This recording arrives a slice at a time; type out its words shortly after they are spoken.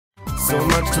so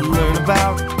much to learn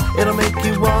about. It'll make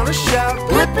you wanna shout,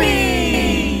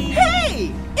 Blippi!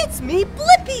 Hey, it's me,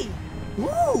 Blippi!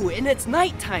 Ooh, and it's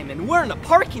nighttime and we're in a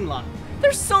parking lot.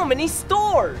 There's so many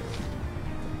stores.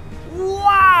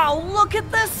 Wow, look at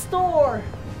this store.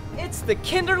 It's the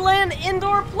Kinderland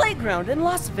indoor playground in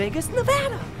Las Vegas,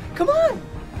 Nevada. Come on.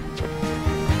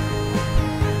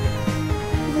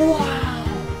 Wow,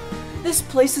 this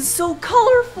place is so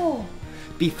colorful.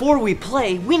 Before we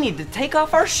play, we need to take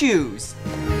off our shoes.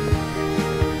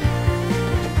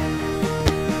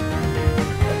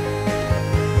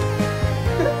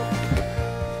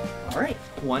 All right,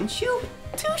 one shoe,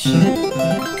 two shoes.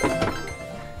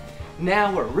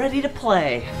 Now we're ready to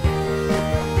play.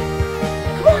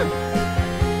 Come on.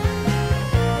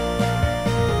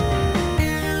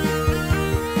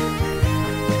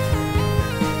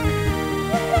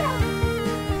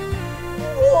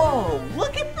 Whoa,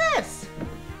 look at this.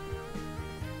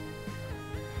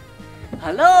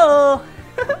 Hello.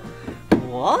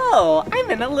 Whoa,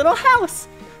 I'm in a little house.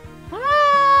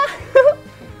 Ah.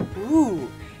 Ooh,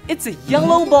 it's a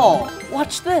yellow ball.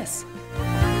 Watch this.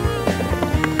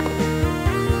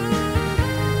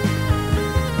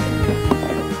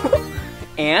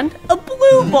 And a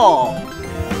blue ball.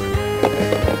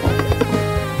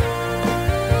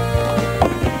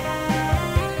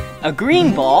 A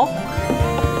green ball.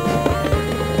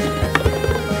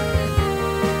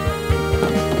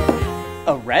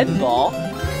 A red ball.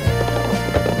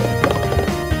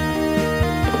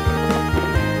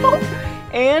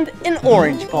 And an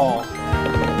orange ball.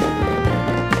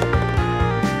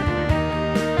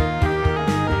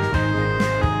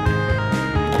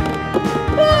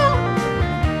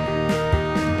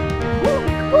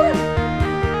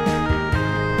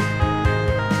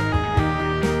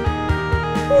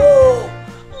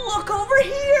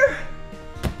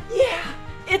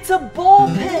 It's a ball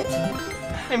pit.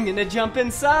 I'm gonna jump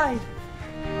inside.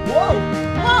 Whoa!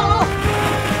 Whoa!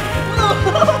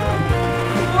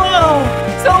 Whoa!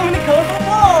 So many colorful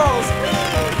balls!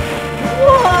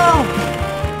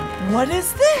 Whoa! What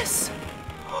is this?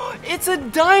 It's a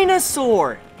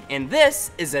dinosaur, and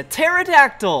this is a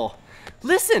pterodactyl.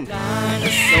 Listen.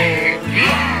 Dinosaur,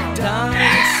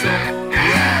 dinosaur.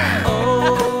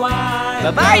 Oh,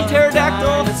 bye-bye,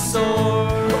 pterodactyl. Dinosaur.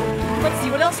 Let's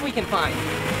see what else we can find.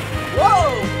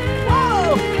 Whoa!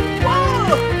 Whoa!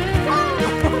 Whoa!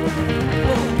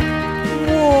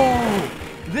 Whoa!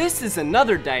 This is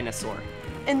another dinosaur.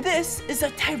 And this is a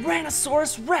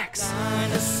Tyrannosaurus Rex.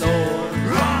 Dinosaur!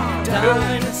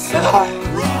 Dinosaur!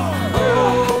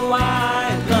 Oh,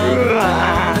 I love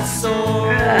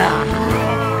dinosaurs!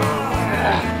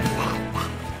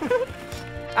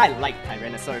 I like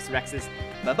Tyrannosaurus Rexes.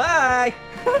 Bye-bye!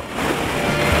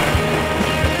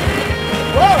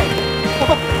 Whoa!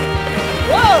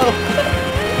 Whoa!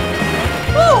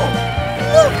 Whoa!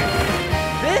 Look!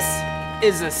 This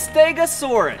is a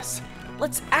Stegosaurus.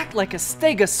 Let's act like a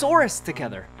Stegosaurus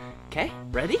together. Okay,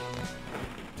 ready?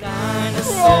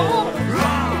 Dinosaur!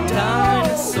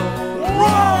 Dinosaur!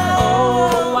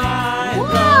 Oh, I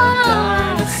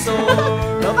love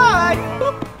dinosaurs! Bye-bye!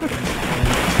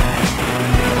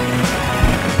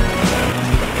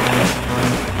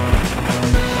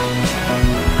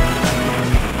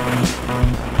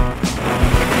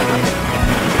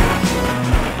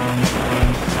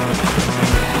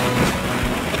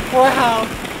 Wow,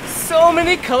 so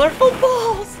many colorful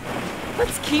balls.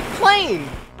 Let's keep playing.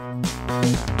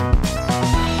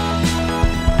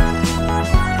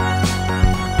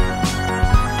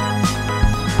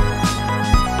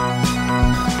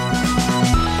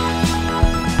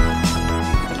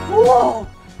 Whoa,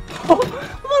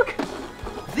 look,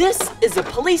 this is a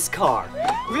police car.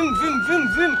 Vroom, vroom, vroom,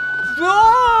 vroom.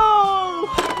 Whoa!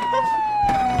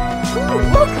 Ooh,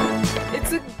 look,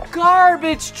 it's a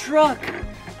garbage truck.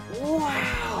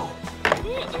 Wow!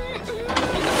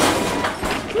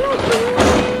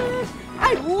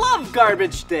 I love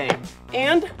garbage day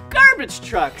and garbage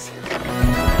trucks.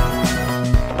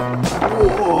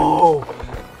 Whoa!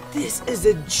 This is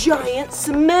a giant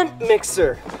cement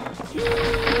mixer.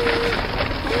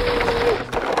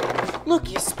 Look,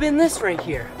 you spin this right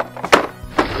here.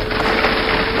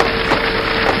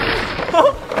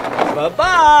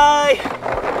 Bye-bye!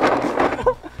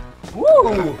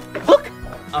 Woo! Look!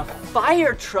 A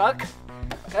fire truck.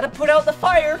 Gotta put out the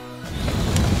fire.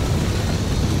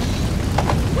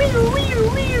 Wee-oo, wee-oo,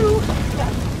 wee-oo.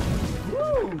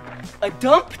 Woo! A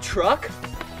dump truck.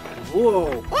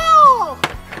 Whoa! Whoa!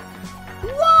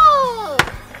 Whoa!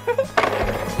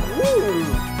 Woo!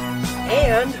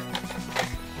 And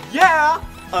yeah,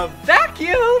 a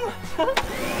vacuum.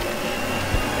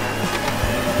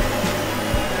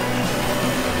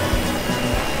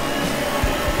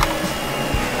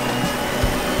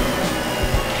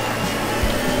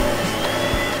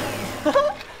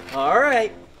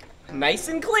 nice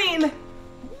and clean.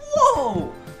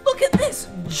 Whoa! Look at this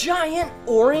giant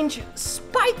orange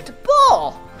spiked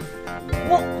ball.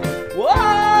 Whoa!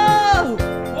 Whoa!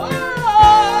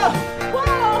 Whoa!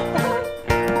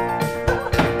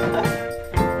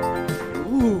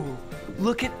 Ooh,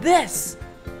 look at this.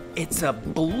 It's a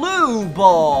blue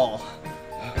ball.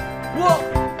 Whoa!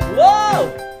 Whoa!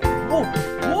 Whoa!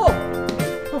 Whoa!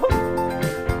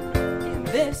 And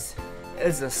this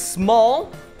is a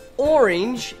small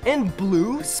orange and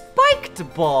blue spiked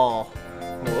ball.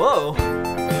 Whoa!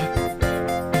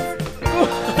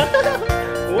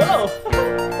 Whoa!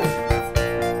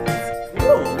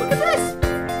 Whoa, look at this!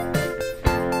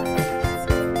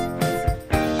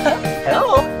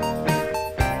 Hello?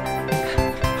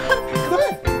 Come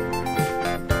on!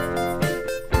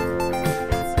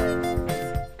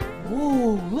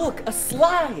 Whoa, look, a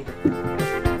slide!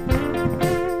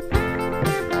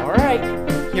 All right,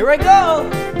 here I go!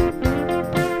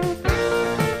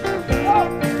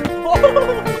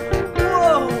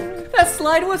 Whoa! That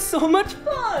slide was so much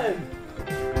fun!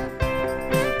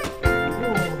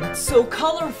 Whoa, it's so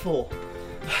colorful.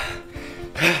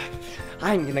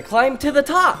 I'm gonna climb to the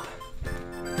top.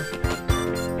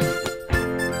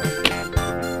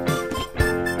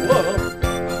 Whoa!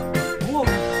 Whoa!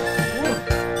 Whoa!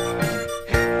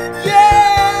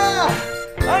 Yeah!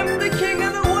 I'm the king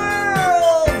of the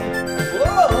world!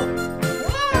 Whoa!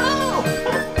 Whoa!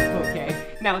 Okay,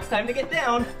 now it's time to get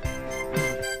down.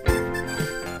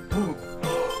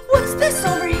 What's this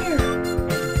over here?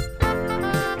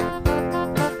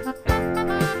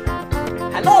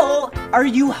 Hello? Are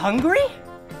you hungry?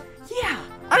 Yeah,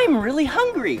 I'm really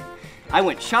hungry. I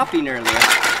went shopping earlier.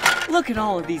 Look at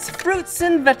all of these fruits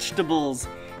and vegetables.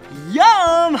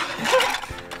 Yum!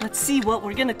 Let's see what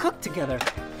we're gonna cook together.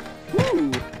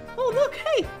 Ooh. Oh, look,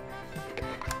 hey.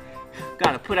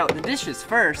 Gotta put out the dishes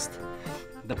first.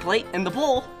 The plate and the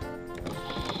bowl.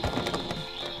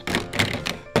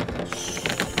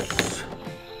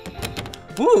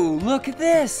 Ooh, look at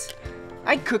this!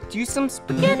 I cooked you some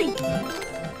spaghetti.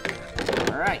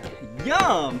 All right,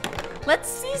 yum! Let's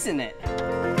season it.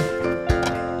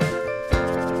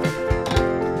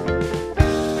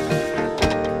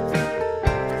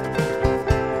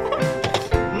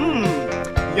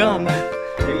 Yum!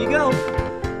 There you go.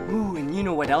 Ooh, and you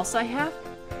know what else I have?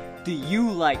 Do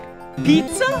you like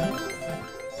pizza?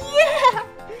 Yeah!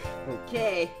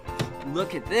 Okay,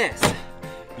 look at this.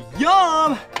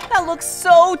 Yum! That looks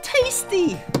so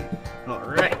tasty! All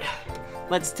right,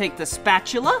 let's take the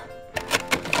spatula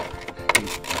and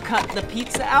cut the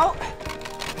pizza out.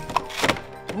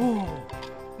 Ooh,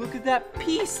 look at that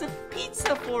piece of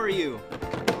pizza for you.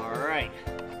 All right,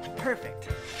 perfect.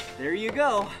 There you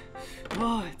go.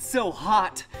 Oh, it's so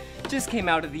hot. Just came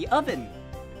out of the oven.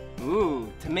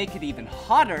 Ooh, to make it even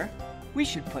hotter, we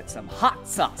should put some hot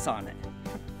sauce on it.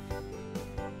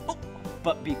 Oh,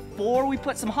 but before we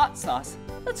put some hot sauce,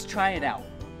 let's try it out.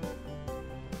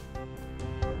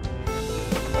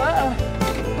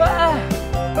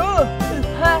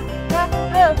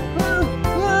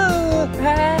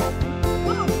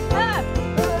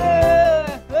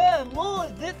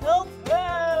 Lord, this helps.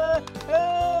 Whoa!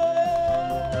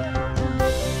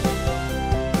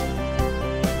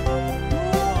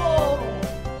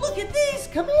 Look at these!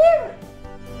 Come here!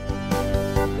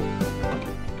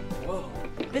 Whoa!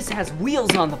 This has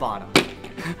wheels on the bottom.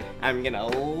 I'm gonna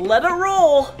let it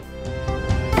roll.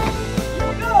 Here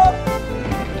we go.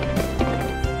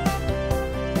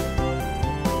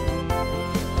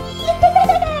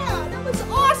 Yeah! That was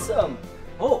awesome.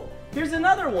 Oh, here's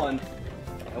another one.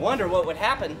 I wonder what would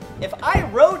happen if I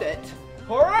rode it.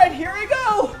 All right, here we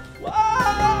go.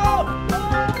 Wow!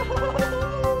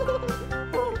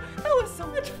 That was so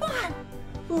much fun.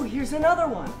 Ooh, here's another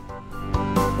one.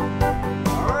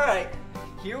 All right,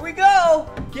 here we go.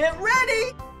 Get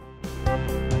ready.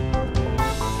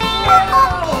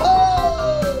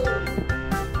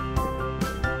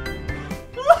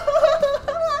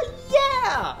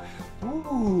 Yeah!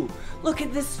 Ooh, look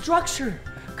at this structure.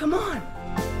 Come on.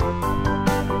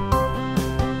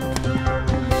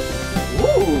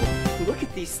 Ooh, look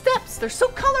at these steps. They're so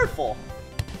colorful.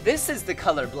 This is the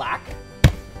color black.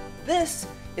 This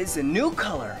is a new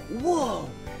color. Whoa,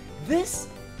 this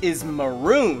is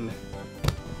maroon.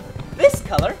 This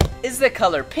color is the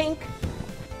color pink,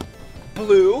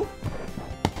 blue,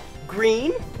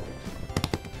 green,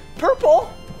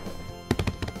 purple,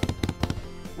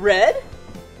 red,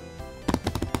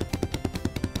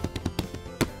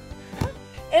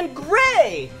 and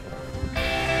gray.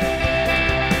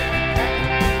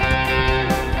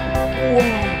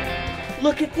 Whoa,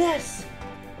 look at this.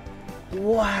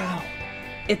 Wow,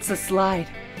 it's a slide.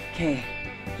 Okay,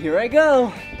 here I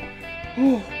go.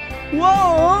 Whoa!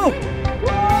 Whoa!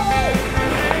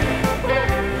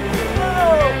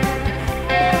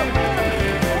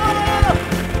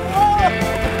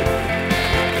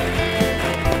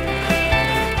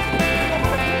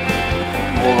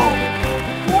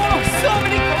 Whoa, so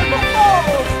many colorful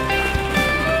balls!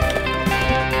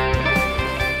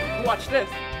 Watch this.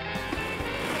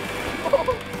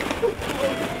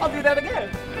 I'll do that again.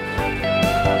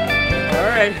 All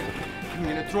right, I'm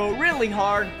gonna throw really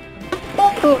hard.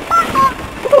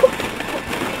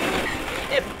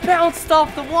 It bounced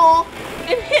off the wall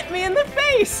and hit me in the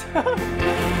face. Whoa!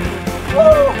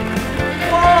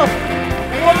 Whoa!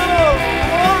 Whoa!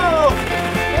 Whoa!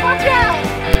 Watch out!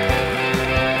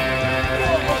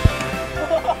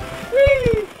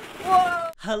 Whoa.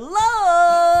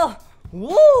 Hello!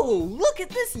 Whoa! Look at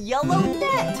this yellow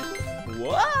net!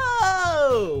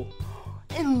 Whoa!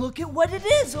 And look at what it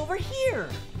is over here!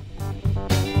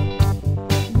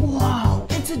 Wow!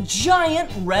 It's a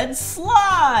giant red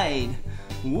slide!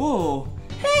 Whoa!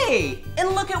 Hey!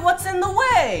 And look at what's in the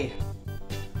way!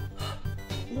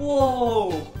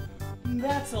 Whoa!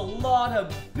 That's a lot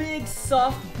of big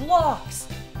soft blocks!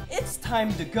 It's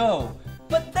time to go,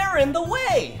 but they're in the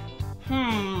way!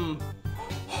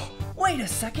 Wait a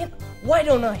second, why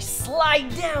don't I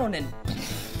slide down and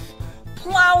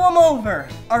plow them over?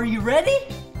 Are you ready?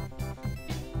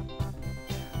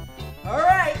 All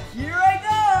right, here I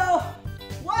go!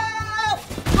 Whoa!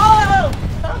 Whoa!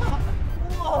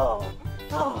 Whoa!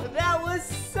 Oh, that was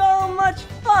so much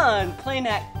fun playing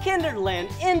at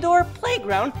Kinderland Indoor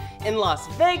Playground in Las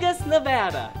Vegas,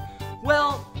 Nevada.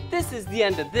 Well, this is the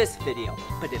end of this video,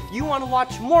 but if you want to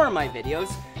watch more of my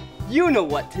videos, you know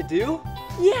what to do.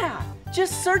 Yeah,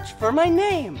 just search for my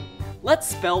name. Let's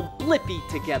spell Blippi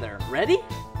together. Ready?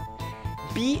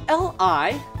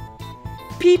 B-L-I-P-P-I.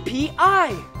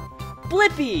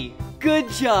 Blippi. Good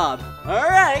job. All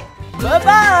right.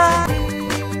 Bye-bye.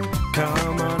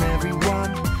 Come on,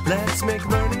 everyone, let's make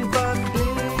learning fun.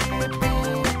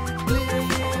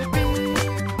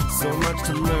 So much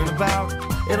to learn about,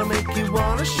 it'll make you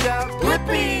want to shout,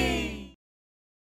 Blippi!